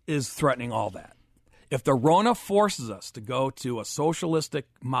Rona is threatening all that. If the Rona forces us to go to a socialistic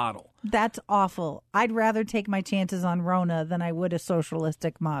model. That's awful. I'd rather take my chances on Rona than I would a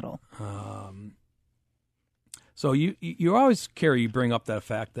socialistic model. So you always, Carrie, you bring up that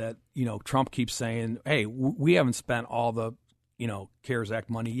fact that, Trump keeps saying, hey, we haven't spent all the, CARES Act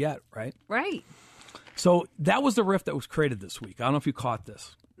money yet, right? Right. So that was the rift that was created this week. I don't know if you caught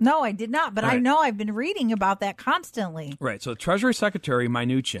this. No, I did not, but I know I've been reading about that constantly. Right. So Treasury Secretary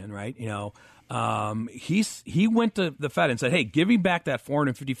Mnuchin, right, he went to the Fed and said, hey, give me back that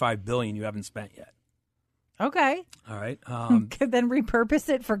 $455 billion you haven't spent yet. Okay. All right. Could then repurpose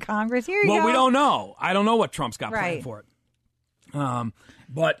it for Congress. Here you go. Well, we don't know. I don't know what Trump's got planned for it.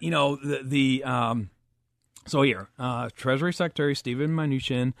 But, so here, Treasury Secretary Steven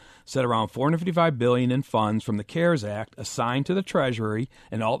Mnuchin said around $455 billion in funds from the CARES Act assigned to the Treasury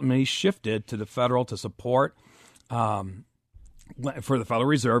and ultimately shifted to the federal to support, for the Federal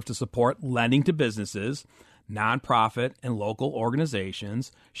Reserve to support lending to businesses, nonprofit, and local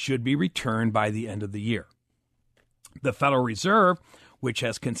organizations should be returned by the end of the year. The Federal Reserve, which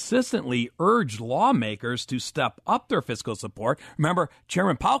has consistently urged lawmakers to step up their fiscal support. Remember,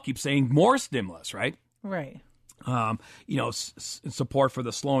 Chairman Powell keeps saying more stimulus, right? Right. Support for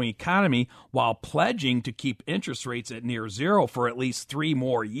the slowing economy while pledging to keep interest rates at near zero for at least 3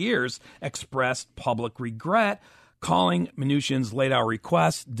 more years, expressed public regret, calling Mnuchin's laid out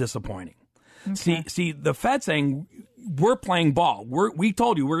request disappointing. Okay. See, the Fed saying we're playing ball. We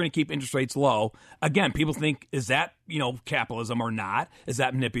told you we're going to keep interest rates low. Again, people think, is that, capitalism or not? Is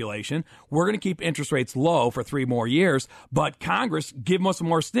that manipulation? We're going to keep interest rates low for 3 more years, but Congress give us some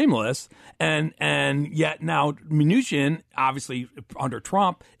more stimulus. And yet now Mnuchin, obviously under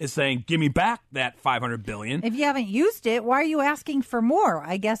Trump, is saying, give me back that $500 billion. If you haven't used it, why are you asking for more?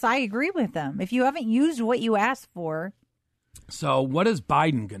 I guess I agree with them. If you haven't used what you asked for. So what is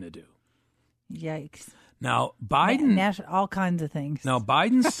Biden going to do? Yikes. Now, Biden... all kinds of things. Now,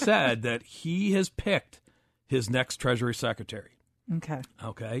 Biden said that he has picked his next Treasury Secretary.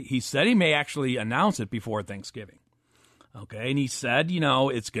 Okay. He said he may actually announce it before Thanksgiving. Okay. And he said,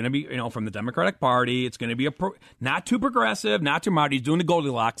 it's going to be, from the Democratic Party. It's going to be not too progressive, not too moderate. He's doing the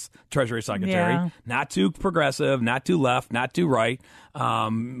Goldilocks Treasury Secretary. Yeah. Not too progressive, not too left, not too right.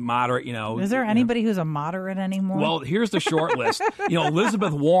 Moderate, Is there anybody who's a moderate anymore? Well, here's the short list.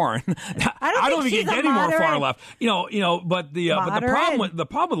 Elizabeth Warren. I don't think you can get any more far left. But the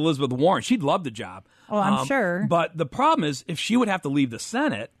problem with Elizabeth Warren, she'd love the job. Oh, I'm sure. But the problem is if she would have to leave the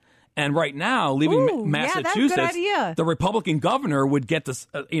Senate. And right now, leaving Massachusetts, the Republican governor would get to,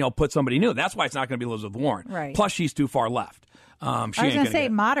 put somebody new. That's why it's not going to be Elizabeth Warren. Right. Plus, she's too far left. I was going to say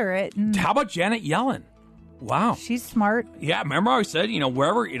moderate. How about Janet Yellen? Wow. She's smart. Yeah, remember I always said,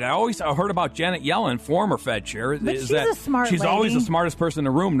 wherever, I always heard about Janet Yellen, former Fed chair. But she's a smart She's lady. Always the smartest person in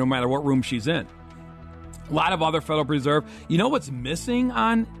the room, no matter what room she's in. A lot of other Federal Reserve. You know what's missing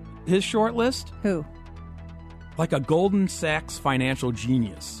on his short list? Who? Like a Goldman Sachs financial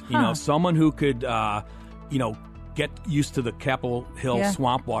genius, someone who could, get used to the Capitol Hill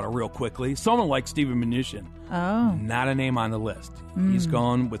swamp water real quickly. Someone like Steven Mnuchin. Oh. Not a name on the list. He's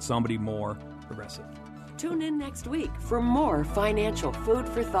gone with somebody more progressive. Tune in next week for more financial food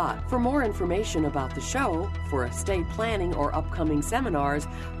for thought. For more information about the show, for estate planning or upcoming seminars,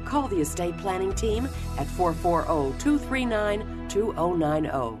 call the estate planning team at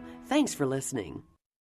 440-239-2090. Thanks for listening.